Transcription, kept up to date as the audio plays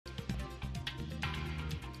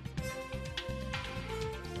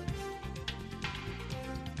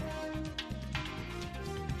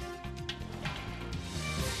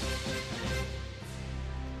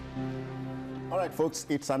right, folks,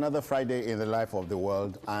 it's another Friday in the life of the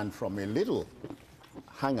world, and from a little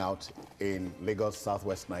hangout in Lagos,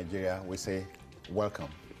 Southwest Nigeria, we say welcome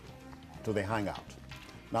to the hangout.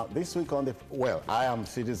 Now, this week on the, well, I am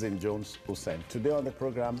Citizen Jones Hussein. Today on the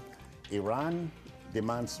program, Iran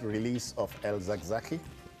demands release of El-zakzaky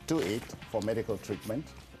to it for medical treatment.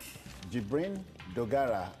 Jibrin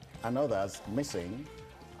Dogara and others missing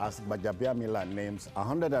as Gbajabiamila names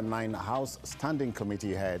 109 House Standing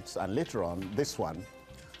Committee heads. And later on, this one,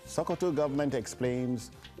 Sokoto government explains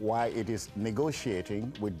why it is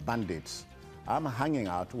negotiating with bandits. I'm hanging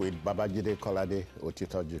out with Babajide Kolade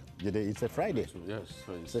Otitoju. Jide, it's a Friday. Yes,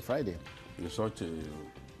 it's a Friday. It's such a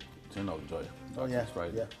thing of joy. Oh, yeah. It's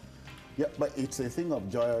Friday. Yeah. Yeah, but it's a thing of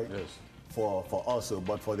joy, yes, for us,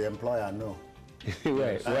 but for the employer, no.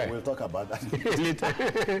 Right. We'll talk about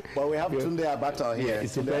that. But we have Tunde Abata here. Yeah,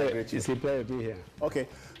 it's a pleasure to be here. Okay,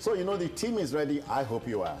 so you know the team is ready. I hope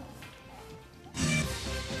you are.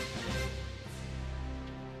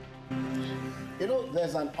 You know,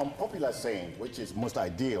 there's an unpopular saying which is most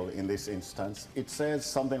ideal in this instance. It says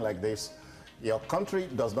something like this: your country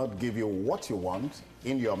does not give you what you want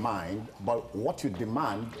in your mind, but what you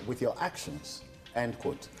demand with your actions, end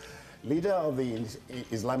quote. Leader of the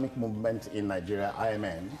Islamic movement in Nigeria,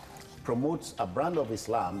 IMN, promotes a brand of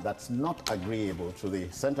Islam that's not agreeable to the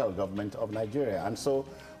central government of Nigeria. And so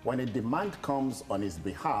when a demand comes on his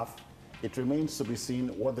behalf, it remains to be seen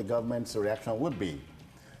what the government's reaction would be.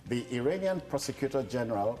 The Iranian Prosecutor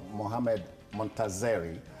General, Mohammed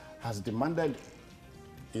Montazeri, has demanded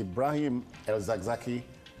Ibrahim El-zakzaky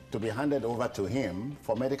to be handed over to him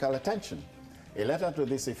for medical attention. A letter to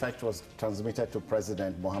this effect was transmitted to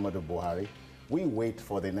President Muhammadu Buhari. We wait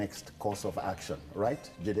for the next course of action, right,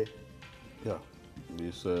 Jide? Yeah.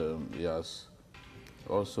 He has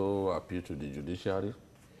also appealed to the judiciary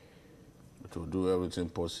to do everything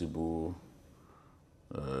possible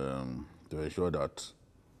to ensure that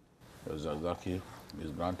El-zakzaky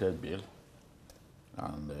is granted bail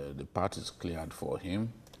and the path is cleared for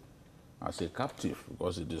him as a captive,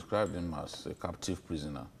 because he described him as a captive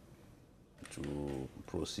prisoner, to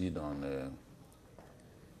proceed on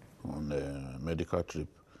a medical trip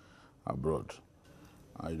abroad.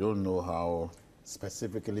 I don't know how...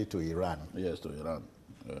 Specifically to Iran? Yes, to Iran.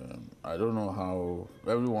 I don't know how...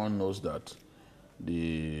 Everyone knows that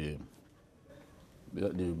the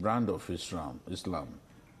brand of Islam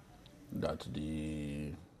that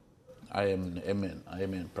the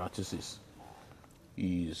IMN practices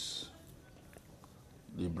is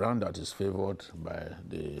the brand that is favored by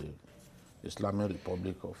the Islamic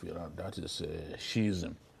Republic of Iran. That is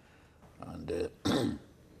Shiism. And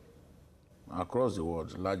across the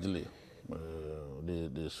world, largely,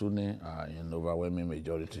 the Sunni are in overwhelming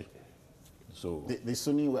majority. So the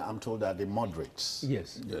Sunni, I'm told, are the moderates.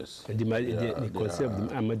 Yes. Yes. The concept of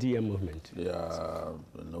the Ahmadiyya movement. They are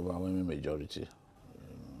an overwhelming majority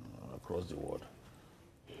across the world.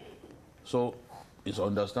 So it's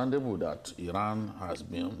understandable that Iran has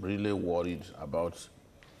been really worried about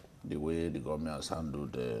the way the government has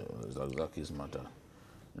handled El-zakzaky's matter.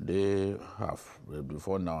 They have,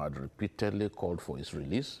 before now, had repeatedly called for his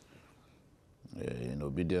release in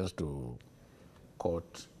obedience to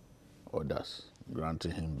court orders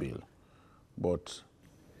granting him bail. But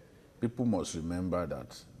people must remember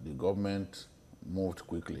that the government moved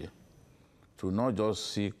quickly to not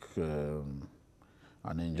just seek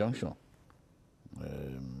an injunction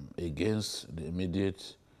against the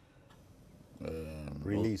immediate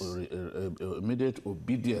release, immediate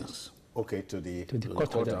obedience. Okay, to the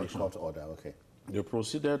court order. Okay. They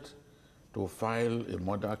proceeded to file a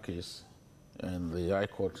murder case in the High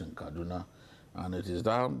Court in Kaduna, and it is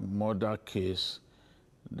that murder case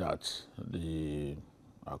that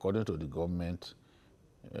according to the government,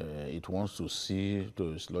 it wants to see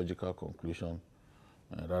to its logical conclusion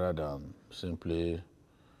rather than simply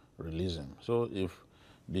release him. So if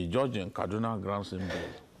the judge in Kaduna grants him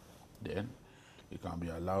bail, then he can be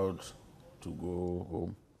allowed to go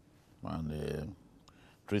home and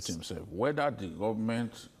treat himself. Whether the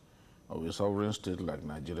government of a sovereign state like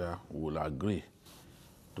Nigeria will agree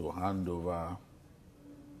to hand over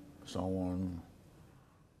someone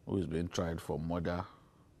who is being tried for murder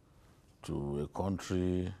to a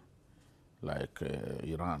country like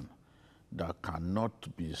Iran that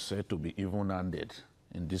cannot be said to be even-handed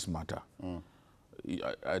in this matter,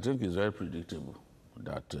 I think it's very predictable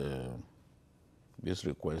that this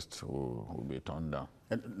request will be turned down.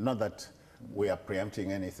 And not that we are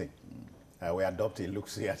preempting anything. We adopt a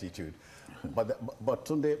look-see attitude. But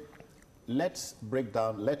Tunde, let's break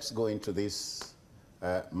down, let's go into this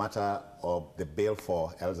matter of the bail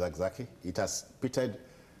for El-zakzaky. It has pitted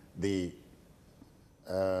the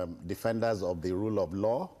defenders of the rule of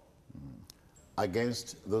law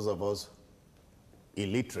against those of us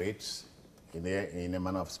illiterates, in a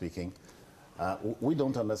manner of speaking. We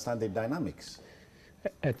don't understand the dynamics.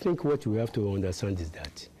 I think what we have to understand is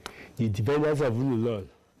that the defenders of rule of law,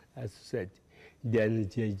 as you said, they are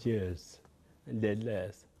Nigerians and they're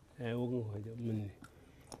less.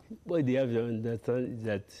 What they have to understand is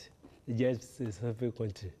that Nigeria is a sovereign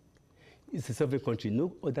country. It's a sovereign country.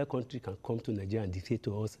 No other country can come to Nigeria and dictate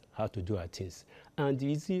to us how to do our things. And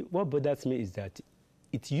you see, what bothers me is that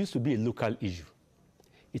it used to be a local issue.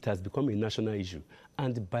 It has become a national issue.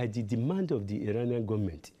 And by the demand of the Iranian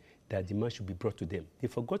government, that demand should be brought to them, they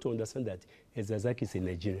forgot to understand that El-zakzaky is a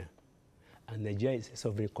Nigerian, and Nigeria is a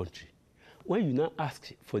sovereign country. When you now ask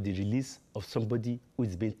for the release of somebody who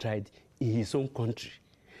is being tried in his own country,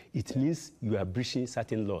 it means you are breaching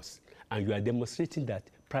certain laws, and you are demonstrating that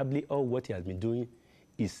probably all what he has been doing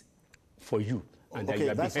is for you. And okay,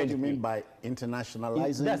 that that's what you mean by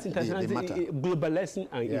internationalizing that's the matter. Globalizing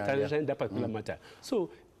and internationalizing that particular matter. So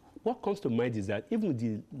what comes to mind is that even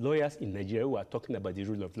the lawyers in Nigeria who are talking about the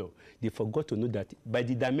rule of law, they forgot to know that by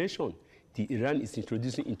the dimension the Iran is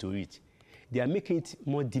introducing into it, they are making it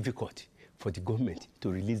more difficult for the government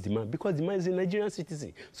to release the man, because the man is a Nigerian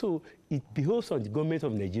citizen. So it behoves on the government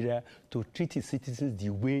of Nigeria to treat its citizens the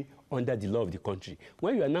way under the law of the country.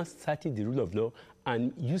 When you are now starting the rule of law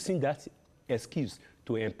and using that excuse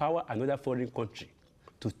to empower another foreign country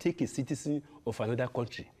to take a citizen of another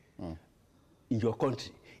country in your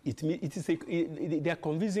country, they are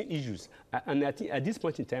confusing issues. And I think at this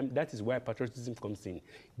point in time, that is why patriotism comes in.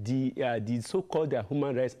 The so-called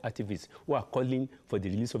human rights activists who are calling for the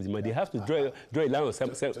release of the man, they have to draw a line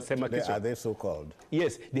of demarcation. Are they so-called?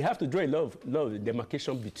 Yes, they have to draw a line of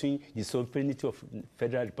demarcation between the sovereignty of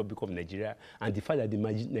Federal Republic of Nigeria and the fact that the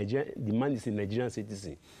man is a Nigerian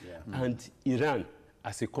citizen. Yeah. And Iran,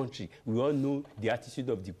 as a country, we all know the attitude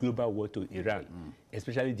of the global world to Iran,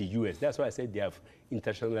 especially the US. That's why I said they have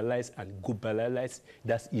internationalized and globalized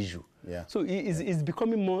that issue. Yeah. So it's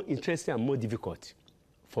becoming more interesting and more difficult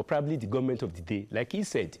for probably the government of the day. Like he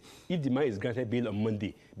said, if the man is granted bail on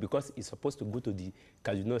Monday, because he's supposed to go to the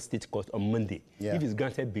Kaduna State Court on Monday, if he's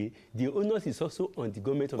granted bail, the onus is also on the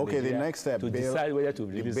government of Nigeria the next step, to decide whether to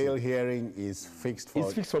release the bail hearing is fixed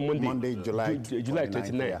for Monday, July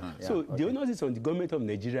 29. So the onus is on the government of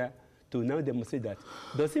Nigeria to now demonstrate that.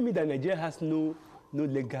 Does it mean that Nigeria has no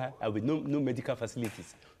legal, no medical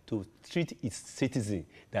facilities to treat its citizen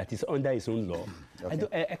that is under its own law?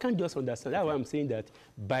 Okay. I can't just understand. That's why I'm saying that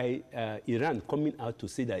by Iran coming out to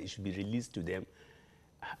say that it should be released to them,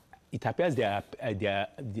 it appears they are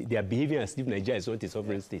behaving as if Nigeria is not a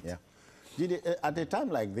sovereign state. Yeah. At a time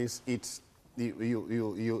like this, it's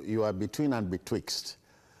you are between and betwixt.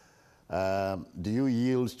 Do you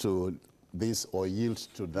yield to this or yield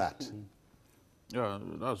to that? Yeah,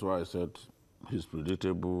 that's why I said it's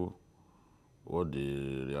predictable what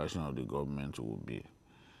the reaction of the government will be.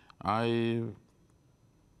 I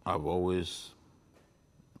have always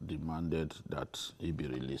demanded that he be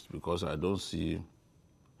released because I don't see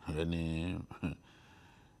any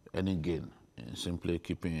gain in simply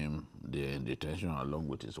keeping him there in detention along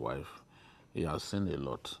with his wife. He has seen a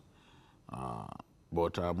lot.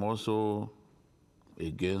 But I'm also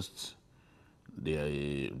against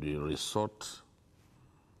the resort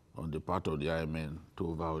on the part of the IMN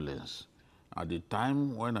to violence. At the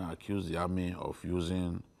time when I accused the army of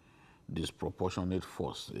using disproportionate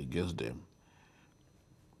force against them,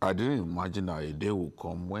 I didn't imagine that a day would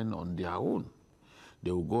come when on their own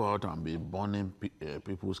they will go out and be burning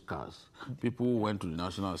people's cars. People who went to the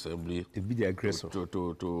National Assembly to be the aggressor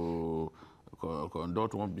to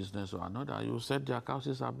conduct one business or another. You said their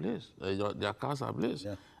cars are ablaze. Their cars are ablaze.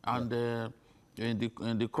 Yeah. And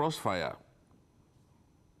in the crossfire,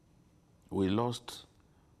 we lost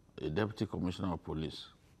a deputy commissioner of police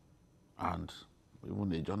and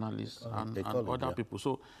even a journalist and other people.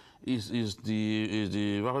 So it's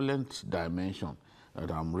the violent dimension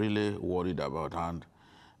that I'm really worried about. And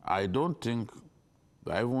I don't think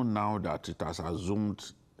that even now that it has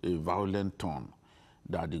assumed a violent turn,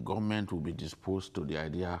 that the government will be disposed to the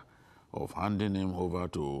idea of handing him over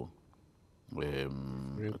to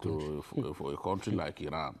for a country like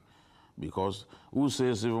Iran. Because who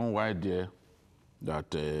says even why there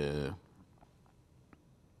that the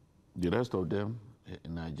rest of them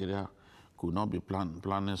in Nigeria could not be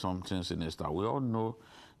planning something sinister? We all know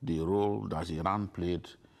the role that Iran played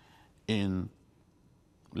in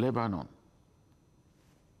Lebanon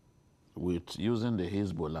with using the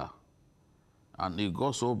Hezbollah. And it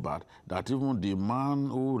got so bad that even the man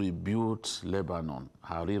who rebuilt Lebanon,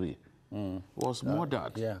 Hariri, was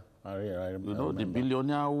murdered. You know, the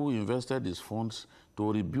billionaire who invested his funds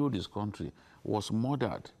to rebuild his country was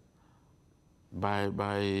murdered by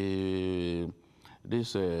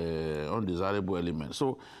this undesirable element.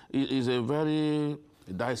 So it is a very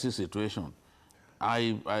dicey situation.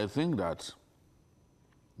 I think that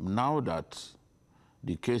now that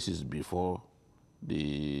the case is before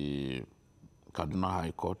the Kaduna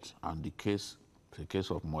High Court and the case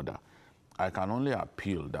of murder, I can only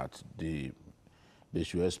appeal that they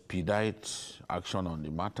should expedite action on the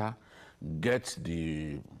matter, get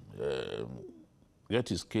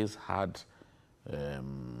his case heard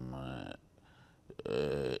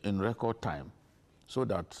in record time, so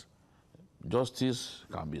that justice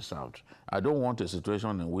can be served. I don't want a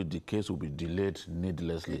situation in which the case will be delayed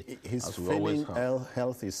needlessly. His failing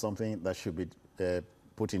health is something that should be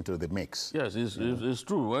put into the mix. Yes, it's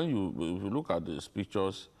true. When if you look at his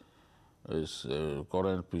pictures, his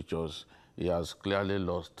current pictures, he has clearly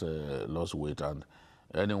lost weight, and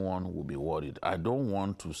anyone will be worried. I don't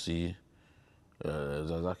want to see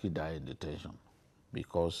El-zakzaky die in detention,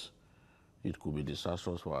 because it could be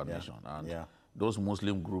disastrous for our nation. And those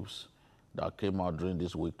Muslim groups that came out during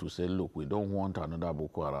this week to say, look, we don't want another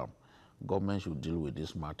Boko Haram. Government should deal with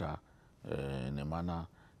this matter in a manner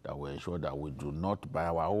that will ensure that we do not, by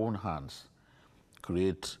our own hands,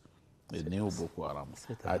 create a new Boko Haram.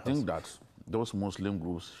 I think that those Muslim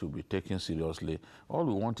groups should be taken seriously. All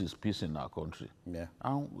we want is peace in our country. Yeah.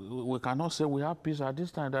 And we cannot say we have peace at this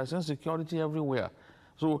time. There's insecurity everywhere.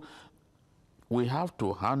 So we have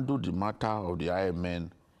to handle the matter of the IMN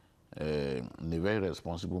in a very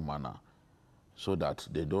responsible manner, so that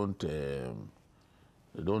they don't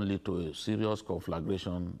lead to a serious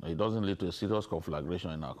conflagration. It doesn't lead to a serious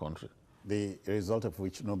conflagration in our country. The result of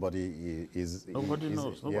which nobody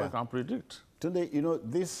knows. Nobody can predict. Today, you know,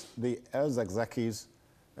 the El-zakzaky's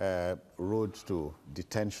road to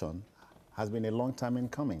detention has been a long time in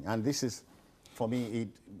coming. And this is, for me,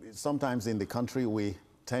 sometimes in the country we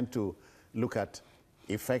tend to look at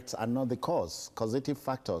effects and not the cause, causative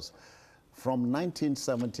factors. From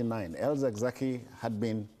 1979, El-zakzaky had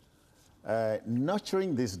been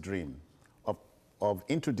nurturing this dream of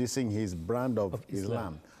introducing his brand of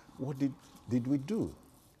Islam. What did we do?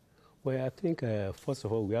 Well, I think, first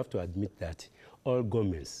of all, we have to admit that all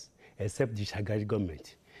governments, except the Shagari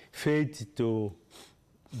government, failed to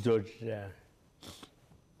judge.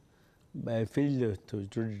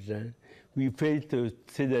 We failed to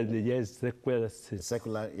say that Nigeria is secular.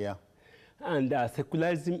 Secular, yeah. And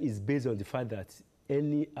secularism is based on the fact that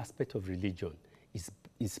any aspect of religion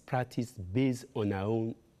is practiced based on our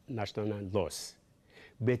own national laws.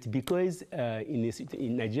 But because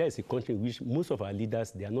in Nigeria is a country in which most of our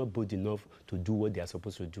leaders, they are not bold enough to do what they are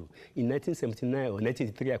supposed to do. In 1979 or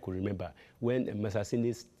 1983, I could remember, when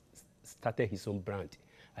Masasini started his own brand,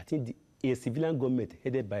 I think a civilian government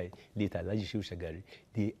headed by late Alhaji Shehu Shagari,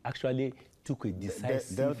 they actually took a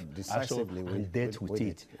decisive action and dealt with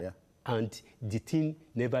it. Yeah. And the thing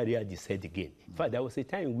never really decided again. In fact, there was a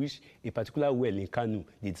time in which a particular well in Kanu,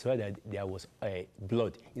 they decided that there was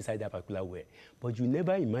blood inside that particular well. But you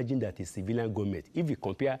never imagine that a civilian government, if you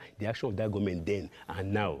compare the action of that government then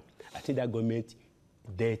and now, I think that government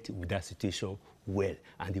dealt with that situation well,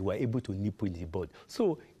 and they were able to nip in the bud.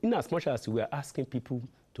 So, in as much as we are asking people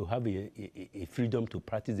to have a freedom to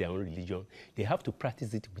practice their own religion, they have to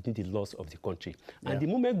practice it within the laws of the country. And the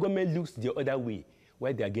moment government looks the other way,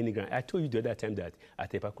 where they are gaining ground. I told you the other time that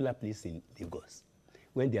at a particular place in Lagos,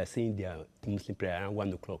 when they are saying their Muslim prayer around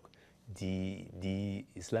 1 o'clock, the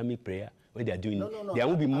Islamic prayer, when they are doing there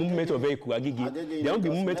won't be movement of vehicle. There won't be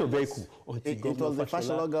movement of vehicle until Governor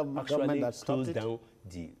Fashola actually closed down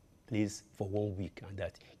the place for 1 week. And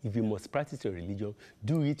that if you must practice your religion,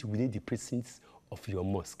 do it within the precincts of your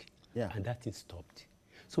mosque. Yeah. And that thing stopped.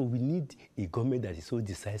 So we need a government that is so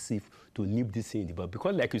decisive to nip this thing in the bud.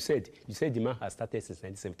 Because like you said the man has started since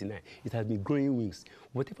 1979. It has been growing wings.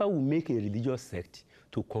 Whatever will make a religious sect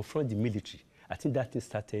to confront the military, I think that thing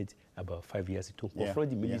started about 5 years ago, to confront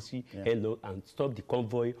the military and stop the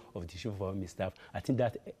convoy of the chief of army staff. I think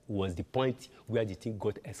that was the point where the thing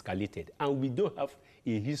got escalated. And we don't have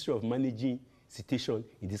a history of managing situation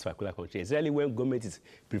in this particular country. Especially when government is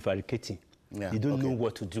prevaricating. They don't know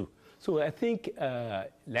what to do. So I think,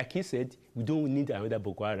 like he said, we don't need another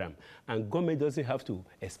Boko Haram. And government doesn't have to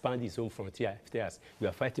expand its own frontiers. We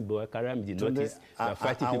are fighting Boko Haram in the northeast, we are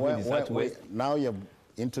fighting people in the southwest. Now you've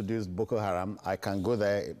introduced Boko Haram. I can go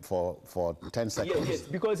there for 10 seconds. Yes,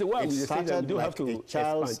 because what we say that we don't have to a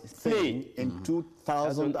child's thing in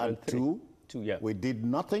 2002. We did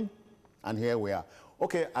nothing, and here we are.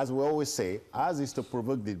 Okay, as we always say, ours is to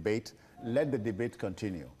provoke the debate. Let the debate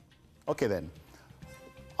continue. Okay then.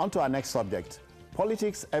 On to our next subject.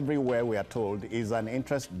 Politics everywhere, we are told, is an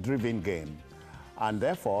interest-driven game. And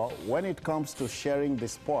therefore, when it comes to sharing the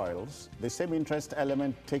spoils, the same interest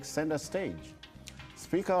element takes center stage.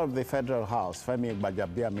 Speaker of the Federal House, Femi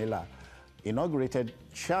Gbajabiamila, inaugurated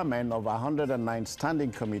chairman of 109 standing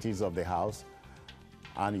committees of the House.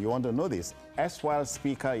 And you want to know this, erstwhile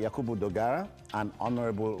Speaker Yakubu Dogara and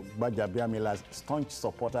Honorable Gbajabiamila's staunch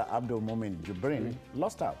supporter Abdul Mumin Jibrin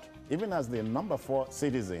lost out, even as the number 4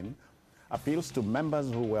 citizen appeals to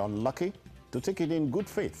members who were unlucky to take it in good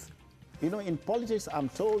faith. You know, in politics, I'm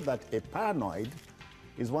told that a paranoid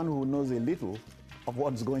is one who knows a little of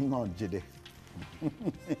what's going on, Jide.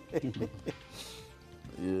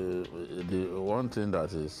 The one thing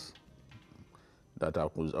that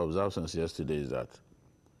I've observed since yesterday is that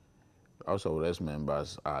House of Reps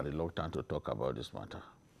members are reluctant to talk about this matter.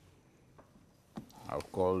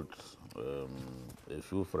 I've called a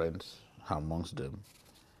few friends amongst them,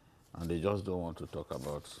 and they just don't want to talk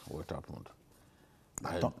about what happened.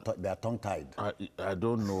 They are tongue-tied. I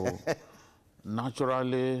don't know.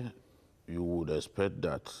 Naturally, you would expect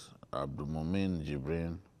that Abdul Mumin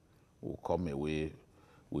Jibrin will come away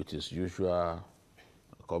with his usual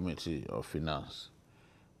committee of finance.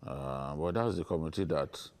 But that's the committee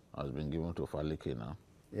that has been given to Falike now.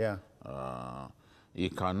 Yeah. He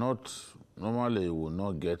cannot, normally he will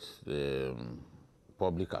not get the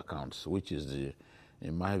public accounts, which is,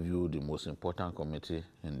 in my view, the most important committee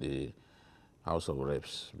in the House of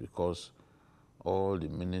Reps, because all the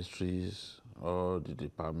ministries, all the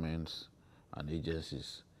departments and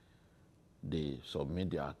agencies, they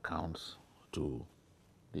submit their accounts to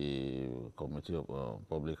the Committee of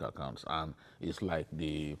Public Accounts, and it's like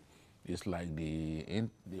the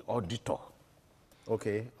auditor.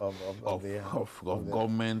 Okay, of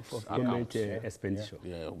government accounts. Expenditure.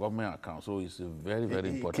 Yeah, government accounts. So it's very, very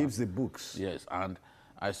important. It keeps the books. Yes, and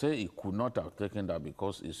I say he could not have taken that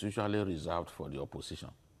because it's usually reserved for the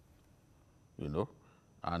opposition, you know.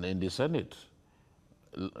 And in the Senate,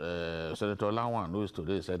 Senator Lawan, who is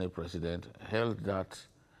today the Senate President, held that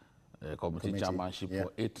committee chairmanship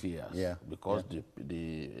for 8 years because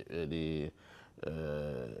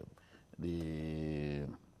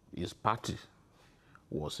his party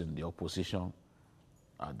was in the opposition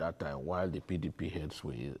at that time, while the PDP heads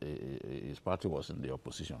were, his party was in the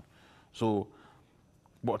opposition. So,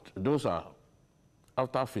 but those are,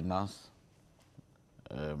 after finance,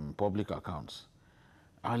 public accounts,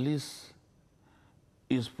 at least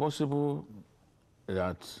it's possible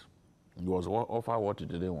that he was offered what he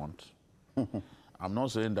didn't want. I'm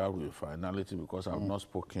not saying that with finality because I've not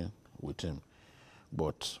spoken with him,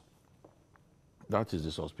 but that is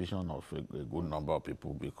the suspicion of a good number of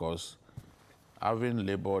people, because having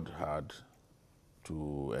labored hard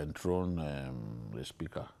to enthrone the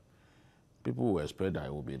speaker, people will expect that he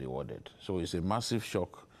will be rewarded. So it's a massive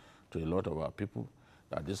shock to a lot of our people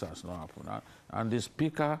that this has not happened. And the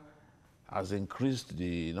speaker has increased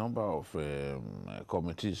the number of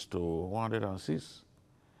committees to 106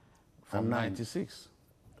 from 96.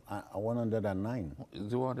 109.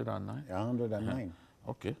 Is it 109? 109.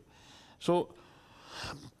 Okay. So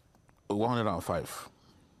 105.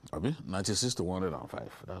 I mean, 96 to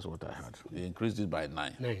 105. That's what I had. They increased it by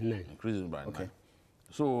 9. Increased it by 9.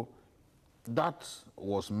 So that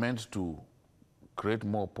was meant to create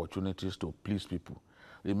more opportunities to please people.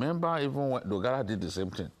 Remember, even when Dogara did the same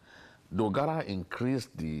thing. Dogara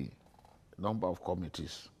increased the number of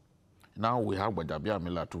committees. Now we have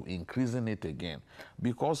Gbajabiamila to increasing it again,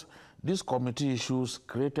 because these committee issues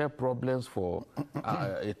created problems for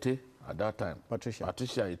Ete at that time.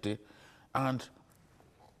 Patricia Ete. And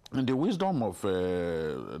in the wisdom of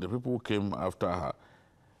the people who came after her,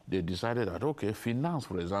 they decided that, okay, finance,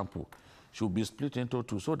 for example, should be split into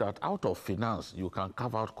two, so that out of finance, you can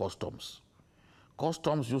carve out customs.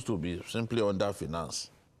 Customs used to be simply under finance.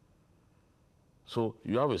 So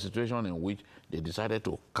you have a situation in which they decided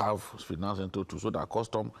to carve finance into two, so that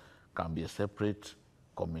custom can be a separate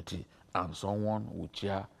committee and someone will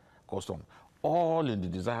chair custom. All in the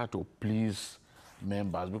desire to please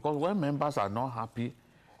members, because when members are not happy,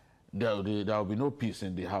 there will be no peace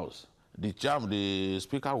in the House. The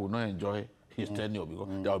speaker will not enjoy his tenure, because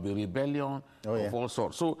there will be rebellion of all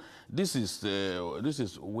sorts. So this is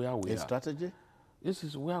where we are. A strategy? This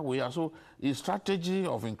is where we are. So a strategy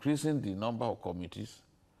of increasing the number of committees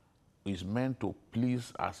is meant to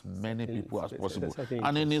please as many people as possible.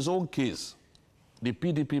 And in his own case, the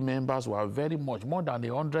PDP members were very much, more than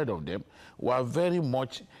 100 of them, were very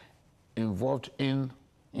much involved in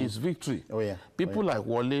his victory. People like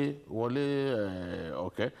Wale,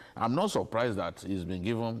 okay. I'm not surprised that he's been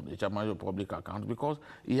given the chairmanship of public accounts, because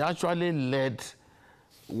he actually led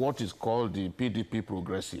what is called the PDP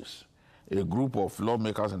Progressives, a group of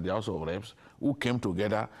lawmakers in the House of Reps who came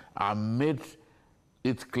together and made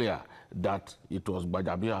it clear that it was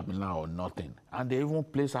Gbajabiamila or nothing. And they even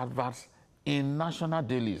placed adverts in national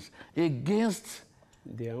dailies against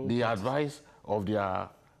the advice of their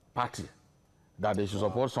party that they should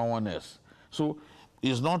support someone else. So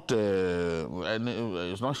it's not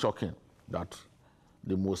shocking that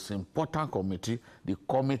the most important committee, the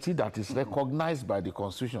committee that is recognized by the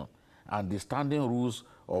Constitution and the standing rules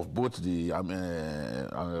of both the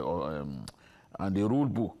and the rule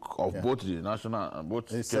book of both the national, both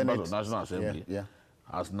chambers of National Assembly,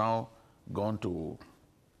 has now gone to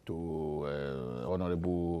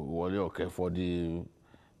Honorable Wole Oke for the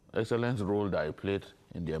excellent role that he played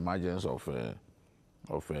in the emergence of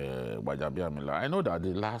Gbajabiamila. I know that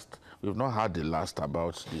we've not had the last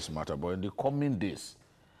about this matter, but in the coming days,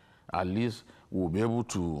 at least we'll be able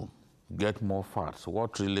to get more facts.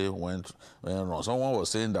 What really went wrong? Someone was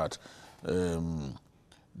saying that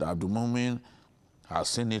Abdul Mumin has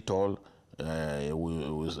seen it all. He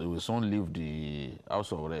will soon leave the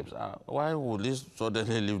House of Reps. Why would he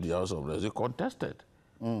suddenly leave the House of Reps? He contested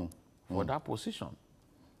for that position,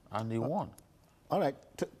 and he won. All right,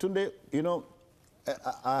 Tunde, you know,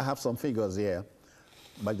 I have some figures here.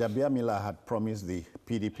 Gbajabiamila had promised the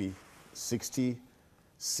PDP 60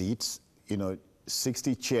 seats,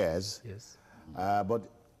 60 chairs. Yes. But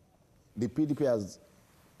the PDP has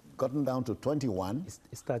gotten down to 21.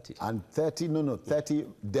 It's 30. And 30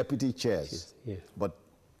 deputy chairs. Yes. But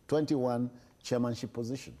 21 chairmanship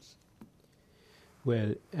positions.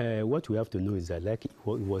 Well, what we have to know is that, like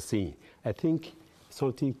what he was saying, I think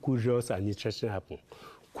something curious and interesting happened.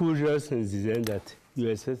 Curious in the sense that you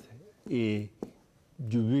expect a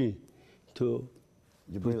Jubilee to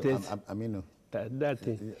protest that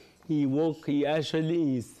thing. He actually, in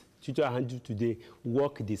his Twitter handle today,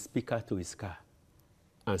 walked the speaker to his car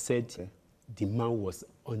and said the man was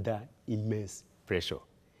under immense pressure.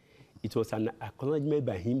 It was an acknowledgement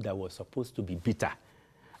by him that was supposed to be bitter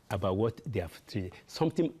about what they have treated.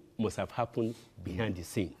 Something must have happened behind the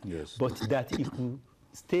scene. Yes. But that he could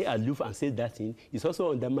stay aloof and say that thing, it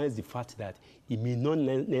also undermines the fact that he may not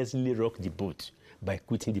necessarily rock the boat by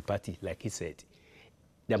quitting the party, like he said.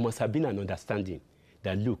 There must have been an understanding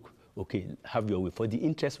that, look, okay, have your way for the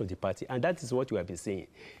interest of the party. And that is what we have been saying.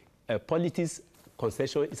 Politics,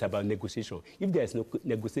 concession is about negotiation. If there is no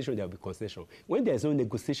negotiation, there will be concession. When there is no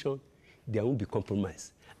negotiation, there won't be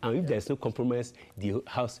compromise. And if there is no compromise, the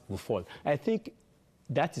house will fall. I think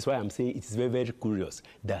that is why I'm saying it is very, very curious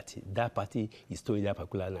that that party is towing that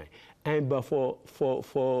particular line. And but for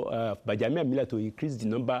Gbajabiamila to increase the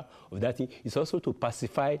number of that thing is also to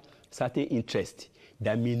pacify certain interests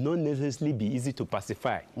that may not necessarily be easy to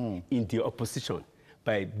pacify in the opposition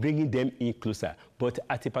by bringing them in closer, but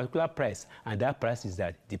at a particular price. And that price is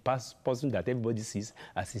that the person that everybody sees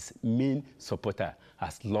as his main supporter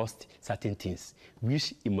has lost certain things,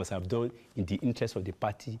 which he must have done in the interest of the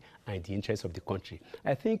party and the interest of the country.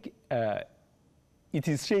 I think it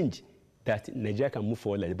is strange that Nigeria can move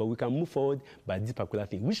forward like that, but we can move forward by this particular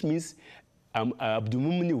thing, which means Abdul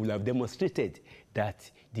Mumini will have demonstrated that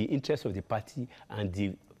the interest of the party and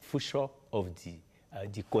the future of the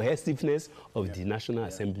cohesiveness of the National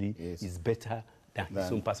Assembly is better than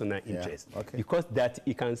his own personal interest. Okay. Because that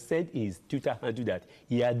he can say in his Twitter handle that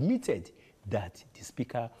he admitted that the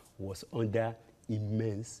speaker was under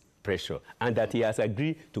immense pressure and that he has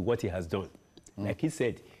agreed to what he has done. Like he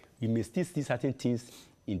said, we may still see certain things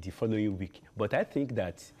in the following week. But I think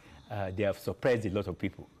that they have surprised a lot of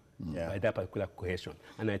people by that particular cohesion.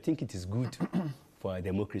 And I think it is good for our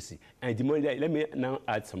democracy. And the more that, let me now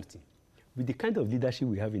add something. With the kind of leadership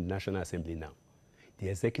we have in the National Assembly now, the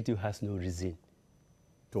executive has no reason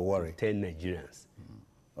to worry, tell Nigerians,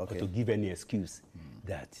 or to give any excuse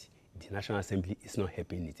that the National Assembly is not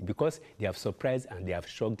helping it, because they have surprised and they have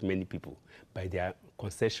shocked many people by their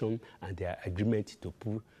concession and their agreement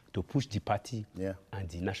to push the party and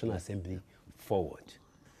the National Assembly forward.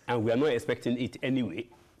 And we are not expecting it anyway.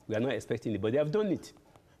 We are not expecting it, but they have done it.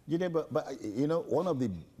 But you know, one of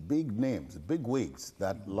the big names, big wigs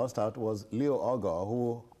that lost out was Leo Ogo,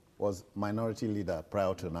 who was minority leader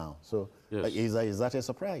prior to now. So is that a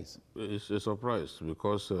surprise? It's a surprise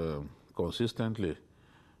because consistently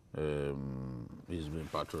he's been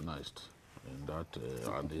patronized in that,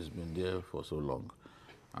 and he's been there for so long.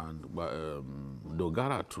 And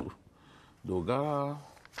Dogara too. Dogara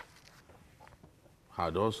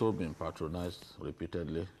had also been patronized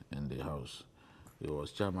repeatedly in the House. He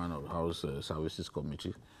was chairman of House Services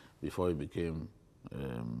Committee before he became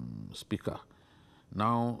Speaker.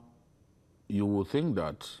 Now, you would think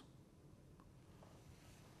that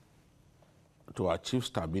to achieve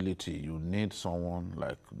stability, you need someone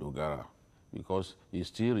like Dogara, because he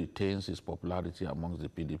still retains his popularity amongst the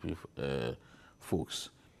PDP folks.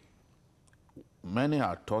 Many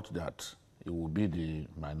are thought that he would be the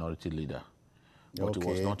minority leader, but he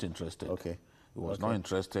was not interested. He was not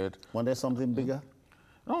interested. Wanted something bigger?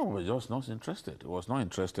 No, he was just not interested. He was not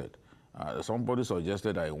interested. Somebody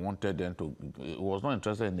suggested I wanted them to, he was not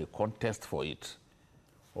interested in a contest for it.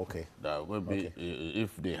 Okay. That maybe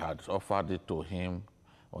if they had offered it to him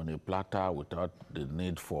on a platter without the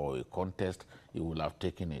need for a contest, he would have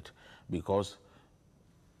taken it. Because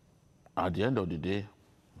at the end of the day,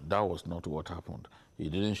 that was not what happened. He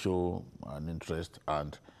didn't show an interest,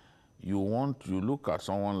 and you look at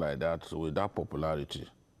someone like that with that popularity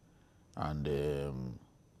and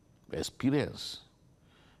experience,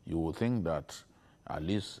 you would think that at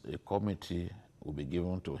least a committee will be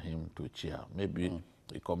given to him to chair. Maybe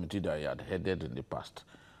a committee that he had headed in the past.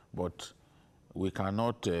 But we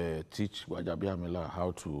cannot teach Gbajabiamila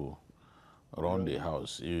how to run the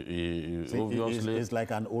house. Obviously, he's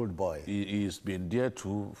like an old boy. He's been there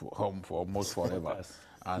too for almost forever.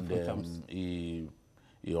 And he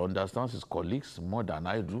understands his colleagues more than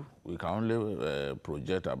I do. We can only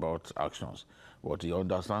project about actions. But he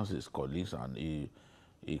understands his colleagues, and he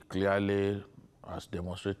clearly has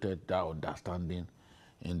demonstrated that understanding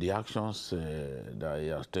in the actions that he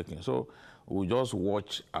has taken. So we'll just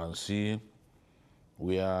watch and see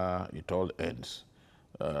where it all ends.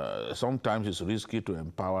 Sometimes it's risky to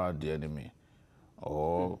empower the enemy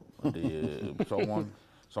or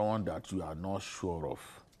someone that you are not sure of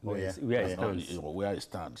where it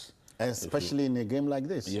stands. Especially in a game like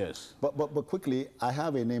this. Yes. But quickly, I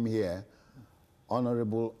have a name here.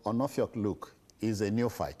 Honorable Onofiok Luke is a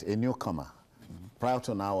neophyte, a newcomer. Prior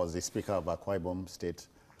to now was the Speaker of Akwa Ibom State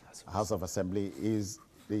House of Assembly, is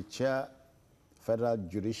the chair, Federal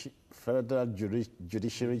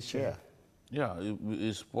Judiciary Chair. Yeah,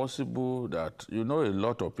 it's possible that, a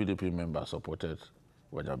lot of PDP members supported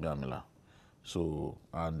Gbajabiamila. So,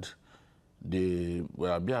 and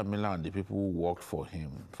Gbajabiamila and the people who worked for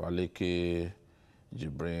him, Faleke,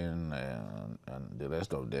 Ibrahim, and the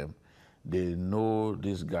rest of them, they know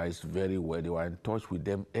these guys very well. They were in touch with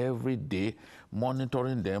them every day,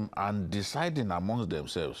 monitoring them and deciding amongst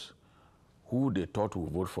themselves who they thought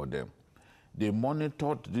would vote for them. They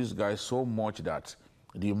monitored these guys so much that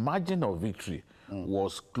the margin of victory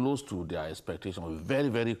was close to their expectations, very,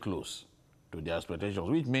 very close to their expectations,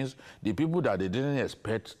 which means the people that they didn't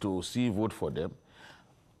expect to see vote for them,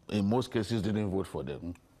 in most cases didn't vote for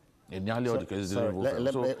them. In nearly all the cases, didn't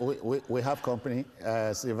vote for them. We have company.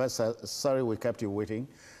 Sylvester, sorry we kept you waiting.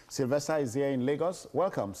 Sylvester is here in Lagos.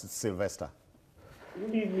 Welcome, Sylvester.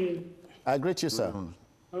 Good evening. I greet you, sir.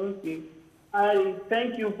 Okay. I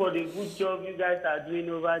thank you for the good job you guys are doing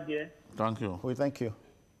over there. Thank you. We thank you.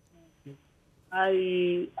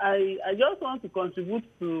 I just want to contribute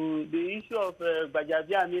to the issue of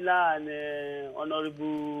Gbajabiamila and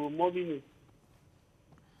Honorable Mobinu.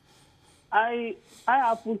 I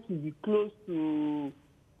happen to be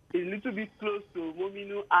a little bit close to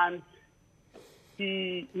Mobinu, and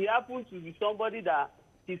he happens to be somebody that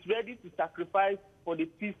is ready to sacrifice for the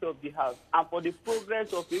peace of the house and for the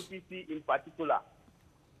progress of APC in particular.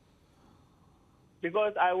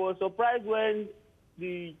 Because I was surprised when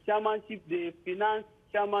the chairmanship, the finance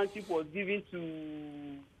chairmanship was given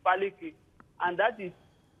to Faleke, and that is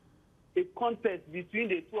a contest between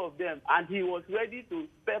the two of them, and he was ready to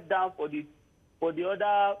step down for the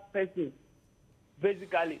other person,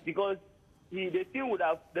 basically, because the team would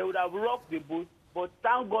have rocked the boat. But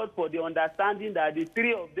thank God for the understanding that the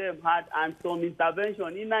three of them had, and some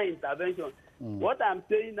intervention, inner intervention. What I'm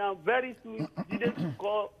saying now, very soon, Jide will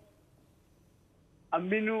call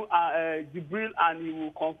Aminu Jibril, and he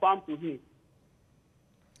will confirm to him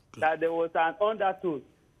that there was an undertone.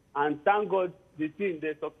 And thank God the team,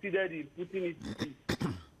 they succeeded in putting it to peace.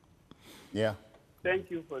 Yeah.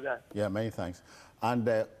 Thank you for that. Yeah, many thanks.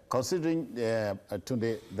 And considering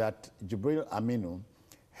today that Jibril Aminu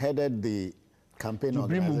headed the campaign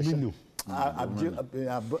organization,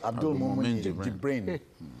 Abdul Mumini Jibrin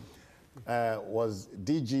was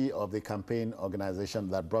DG of the campaign organization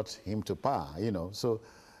that brought him to power, So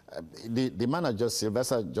the manager,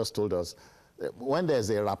 Sylvester, just told us, when there's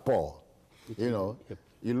a rapport, you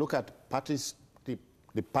look at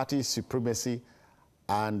the party supremacy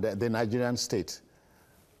and the Nigerian state,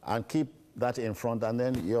 and keep that in front, and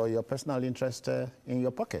then your personal interest in your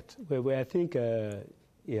pocket. Well, I think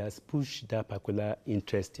he has pushed that particular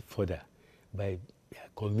interest further by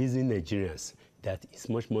convincing Nigerians that he's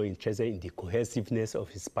much more interested in the cohesiveness of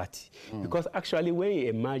his party. Because actually, when he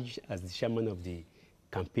emerged as the chairman of the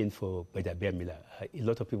campaigned for Gbajabiamila, a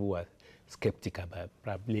lot of people were skeptical about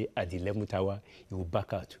probably at the 11th hour he would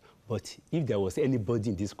back out. But if there was anybody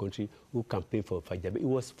in this country who campaigned for Gbajabiamila, it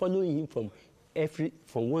was following him from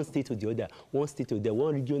one state to the other,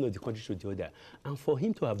 one region of the country to the other. And for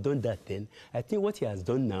him to have done that then, I think what he has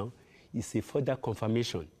done now is a further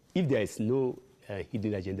confirmation. If there is no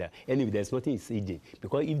hidden agenda, and if there's nothing is hidden,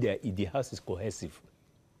 because if the house is cohesive,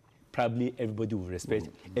 probably everybody will respect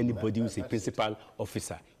anybody who is a principal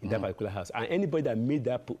officer in that particular house. And anybody that made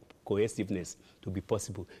that cohesiveness to be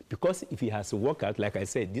possible. Because if he has to work out, like I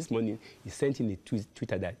said, this morning he sent in a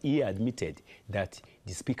Twitter that he admitted that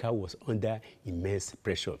the speaker was under immense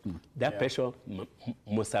pressure. That pressure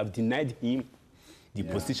must have denied him the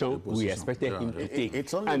position we expected him to take.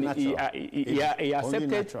 It's only and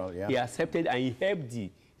natural. He accepted and he helped the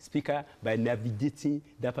speaker by navigating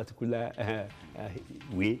that particular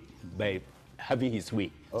way, by having his way.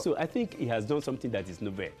 So I think he has done something that is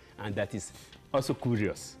novel and that is also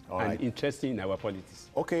curious and interesting in our politics.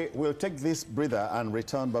 Okay, we'll take this breather and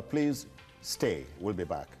return, but please stay. We'll be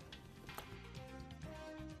back.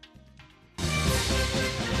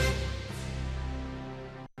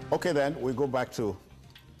 Okay, then we go back to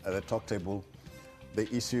the talk table.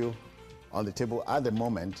 The issue on the table at the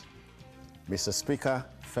moment, Mr. Speaker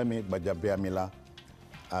Femi Gbajabiamila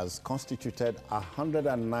has constituted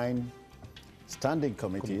 109 standing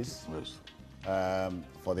committees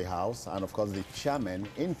for the House, and of course the chairman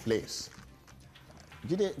in place.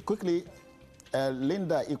 Jide, quickly,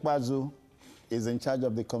 Linda Ikwazu is in charge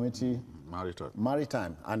of the committee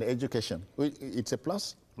Maritime and Education. It's a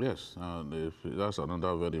plus? Yes, that's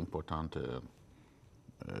another very important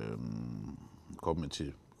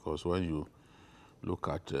committee, because when you look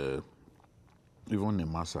at even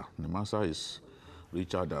NIMASA is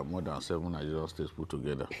richer than more than 7 Nigerian states put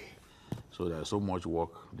together. So there's so much work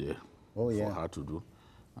there for her to do.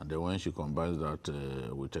 And then when she combines that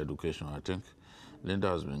with education, I think Linda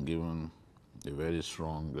has been given a very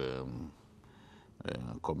strong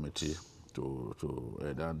committee to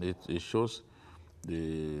head. And it shows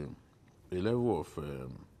the level of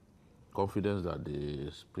confidence that the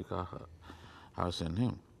speaker has in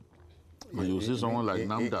him. When you see someone like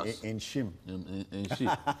Namdas in Shim. In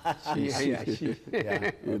Shim.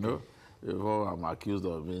 Yeah. You know, before I'm accused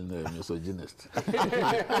of being a misogynist.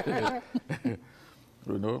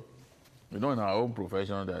 You know, in our own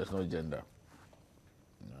profession, there is no gender.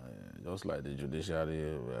 Just like the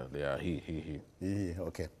judiciary, they are he.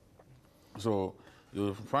 Okay. So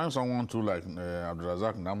you find someone too like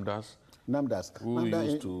Abdulrazak Namdas,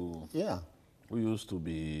 who used to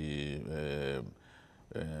be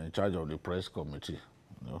in charge of the press committee.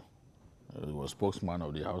 You know, he was spokesman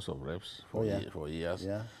of the House of Reps for years.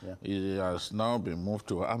 Yeah. He has now been moved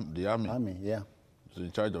to the army. He's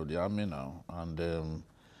in charge of the army now, and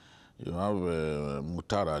you have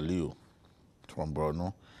Mutar Aliu from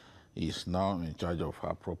Borno. He's now in charge of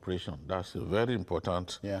appropriation. That's a very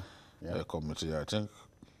important committee. I think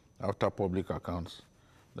after public accounts,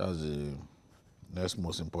 that's the next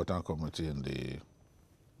most important committee in the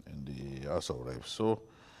House of Reps. So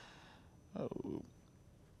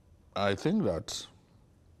I think that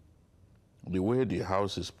the way the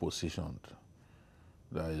House is positioned,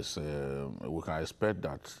 there is we can expect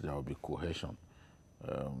that there will be cohesion.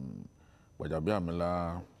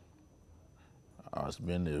 Gbajabiamila has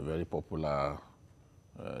been a very popular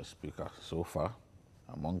speaker so far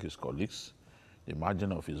among his colleagues. The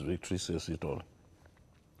margin of his victory says it all.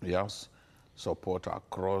 He has support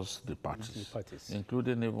across the parties,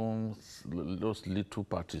 including even those little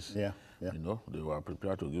parties. You know, they were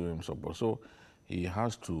prepared to give him support. So he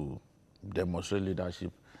has to demonstrate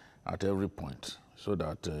leadership at every point so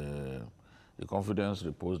that the confidence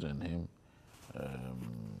reposed in him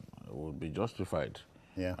will be justified.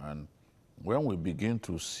 And when we begin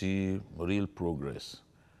to see real progress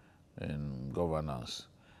in governance,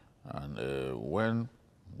 and when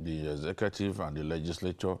the executive and the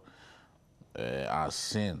legislature are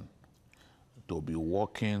seen to be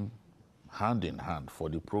working hand in hand for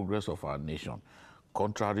the progress of our nation,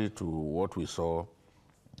 contrary to what we saw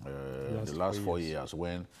the last 4 years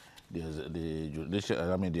when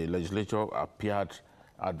the legislature appeared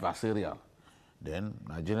adversarial, then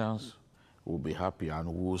Nigerians will be happy and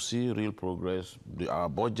we will see real progress. Our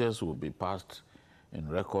budgets will be passed in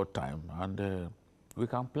record time, and we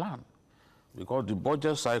can plan. Because the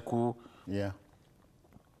budget cycle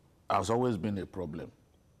has always been a problem.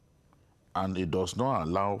 And it does not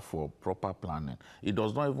allow for proper planning. It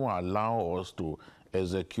does not even allow us to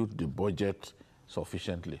execute the budget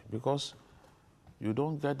sufficiently because you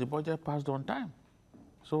don't get the budget passed on time.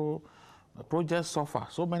 So projects suffer,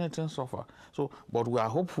 so many things suffer. So, but we are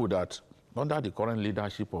hopeful that under the current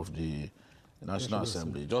leadership of the National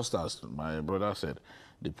Assembly, just as my brother said,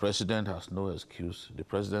 the president has no excuse. The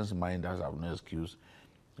president's minders have no excuse.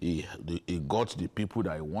 He got the people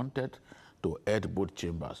that he wanted to head both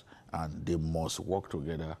chambers, and they must work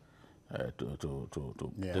together to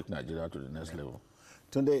take Nigeria to the next level.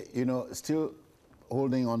 Tunde, you know, still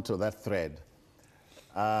holding on to that thread,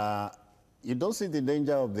 you don't see the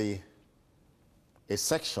danger of a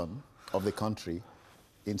section of the country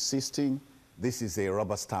insisting this is a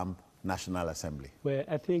rubber stamp National Assembly? Well,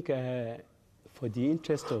 I think for the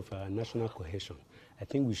interest of national cohesion, I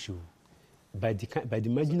think we should, by the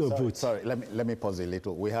margin of votes. Sorry, let me pause a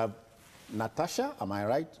little. We have Natasha, am I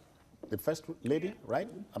right? The first lady, right?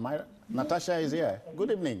 Am I right? Natasha is here.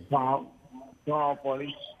 Good evening. No,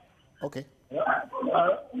 police. Okay.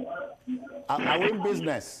 Are we in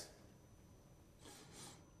business?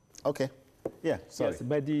 Okay. Yeah, sorry. Yes,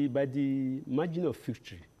 by the margin of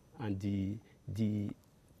victory and the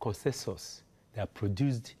consensus that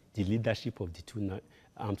produced the leadership of the two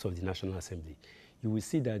arms of the National Assembly, you will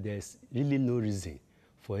see that there's really no reason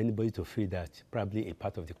for anybody to feel that probably a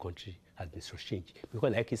part of the country has been changed.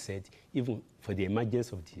 Because like I said, even for the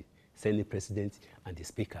emergence of the Senate President and the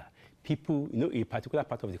Speaker, people, you know, a particular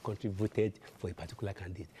part of the country voted for a particular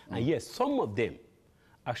candidate. And yes, some of them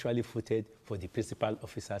actually voted for the principal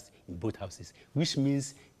officers in both houses, which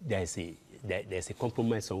means there's a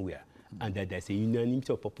compromise somewhere, and that there's a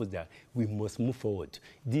unanimity of purpose that we must move forward.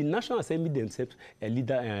 The National Assembly themselves,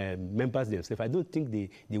 members themselves, I don't think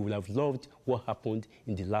they would have loved what happened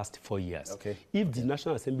in the last 4 years. Okay. If the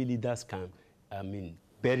National Assembly leaders can,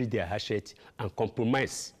 bury their hatchet and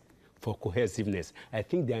compromise for cohesiveness, I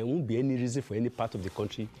think there won't be any reason for any part of the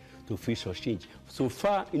country to face or change. So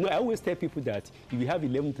far, you know, I always tell people that if you have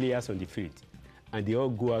 11 players on the field and they all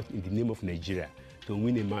go out in the name of Nigeria to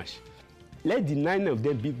win a match, let the 9 of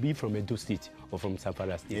them be from Edo State or from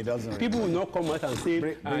Zamfara State. People will not come out and say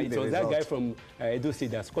it was that guy from Edo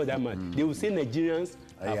State that scored that match. They will say Nigerians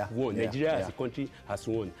have won. Nigeria as a country has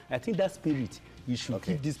won. I think that spirit, you should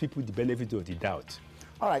give these people the benefit of the doubt.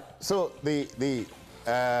 All right. So the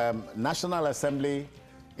National Assembly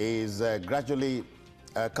is gradually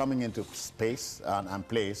coming into space and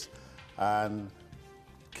place, and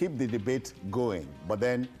keep the debate going. But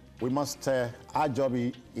then we must, our job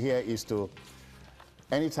here is to,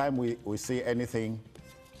 anytime we see anything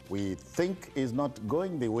we think is not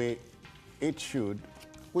going the way it should,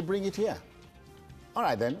 we bring it here. All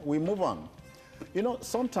right, then, we move on. You know,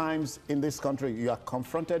 sometimes in this country, you are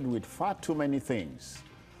confronted with far too many things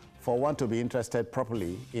for one to be interested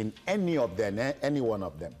properly in any of them, any one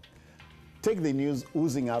of them. Take the news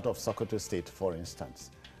oozing out of Sokoto State, for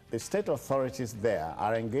instance. The state authorities there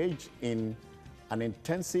are engaged in an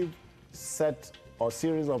intensive set or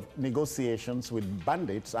series of negotiations with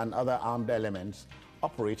bandits and other armed elements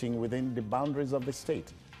operating within the boundaries of the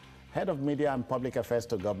state. Head of Media and Public Affairs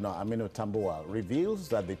to Governor Aminu Tambuwal reveals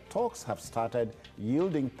that the talks have started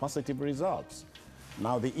yielding positive results.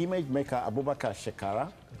 Now, the image maker Abubakar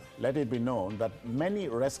Shekara let it be known that many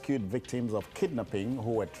rescued victims of kidnapping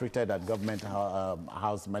who were treated at government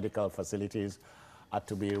house medical facilities are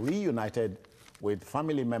to be reunited with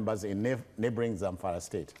family members in neighboring Zamfara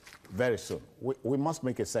State very soon. We must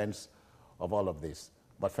make a sense of all of this.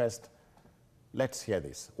 But first, let's hear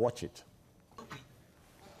this. Watch it.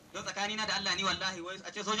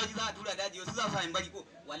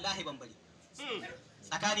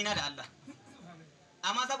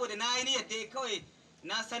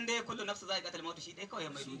 na san dai kullu nafsu zai katal mautu shi dai kawai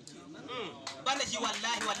mai duki banda shi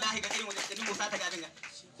wallahi ga irin wannan kadin Musa ta ga dinga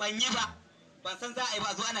ban yi ba ban san za a yi ba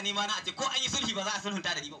zo ana nema na a ce ko an yi sulhi ba za a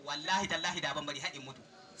sulhunta da ni ba wallahi tallahi da ban bari haɗin mutu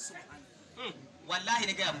wallahi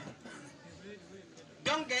da ga muku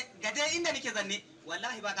don ga dai inda nake zanne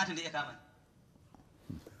wallahi ba katin da ya kama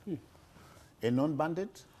A known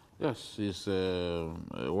bandit? Yes, he's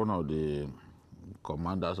one of the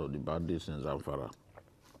commanders of the bandits in Zamfara.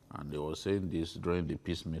 And they were saying this during the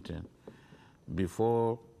peace meeting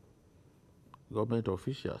before government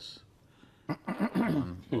officials.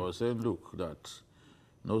 And they were saying, look, that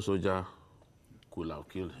no soldier could have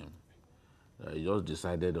killed him. He just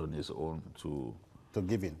decided on his own to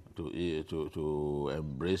give in, to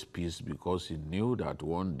embrace peace because he knew that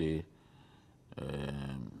one day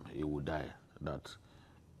he would die. That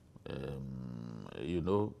you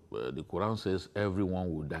know, the Quran says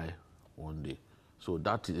everyone will die one day. So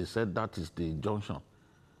that is, he said that is the injunction,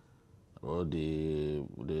 or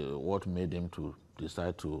what made him to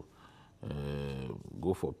decide to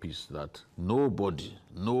go for peace. That nobody,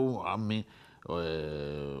 no army,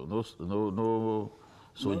 no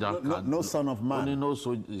soldier no son of man.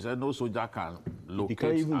 Only he said no soldier can locate he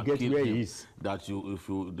can't even get kill where him. he is. That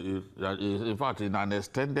in fact, in an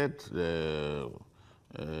extended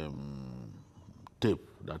tape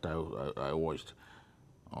that I watched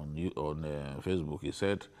on Facebook, he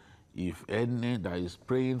said, if any that is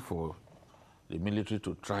praying for the military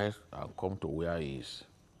to try and come to where he is,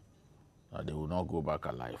 they will not go back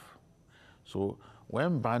alive. So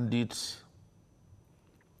when bandits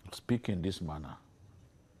speak in this manner,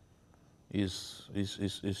 is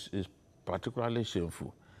particularly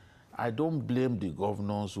shameful. I don't blame the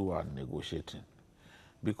governors who are negotiating,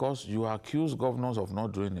 because you accuse governors of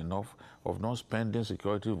not doing enough, of not spending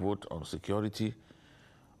security vote on security,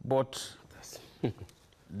 but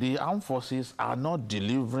the armed forces are not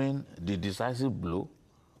delivering the decisive blow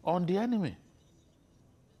on the enemy.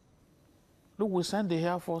 Look, we sent the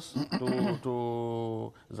Air Force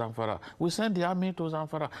to Zamfara. We sent the army to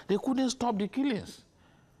Zamfara. They couldn't stop the killings.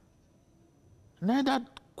 Neither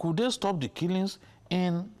could they stop the killings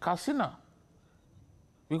in Katsina,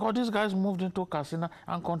 because these guys moved into Katsina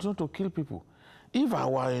and continued to kill people. If I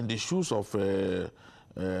were in the shoes of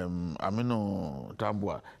Aminu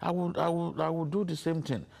Tambua, I would do the same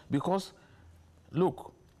thing. Because,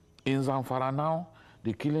 look, in Zamfara now,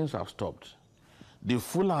 the killings have stopped. The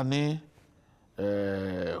Fulani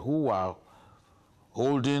who are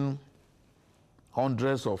holding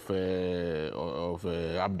hundreds of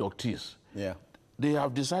abductees, they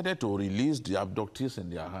have decided to release the abductees in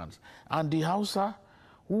their hands. And the Hausa,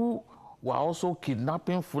 who were also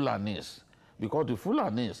kidnapping Fulanis, because the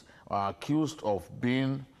Fulanis are accused of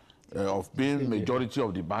being majority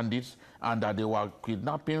of the bandits, and that they were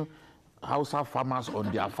kidnapping Hausa farmers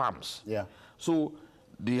on their farms. So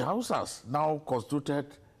the Hausas now constituted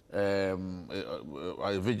a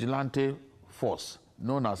vigilante force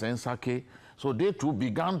known as Ensake. So they too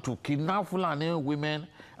began to kidnap Fulani women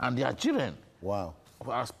and their children. Wow.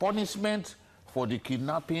 As punishment for the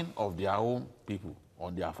kidnapping of their own people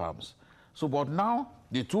on their farms. So, but now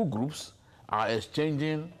the two groups are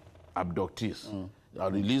exchanging abductees,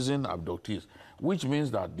 are releasing abductees, which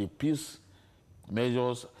means that the peace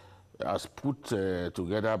measures as put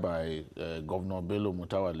together by Governor Bello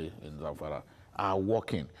Mutawalli in Zamfara are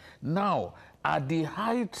working. Now, at the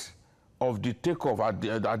height of the takeoff, at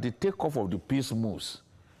the takeoff of the peace moves,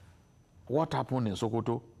 what happened in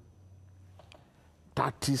Sokoto?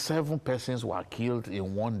 37 persons were killed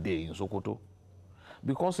in one day in Sokoto.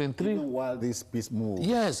 Because in even while these peace moves,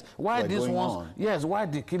 yes, why these ones, yes, why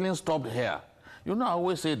the killing stopped here. You know, I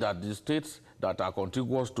always say that the states that are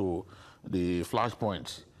contiguous to the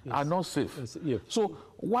flashpoints are not safe. So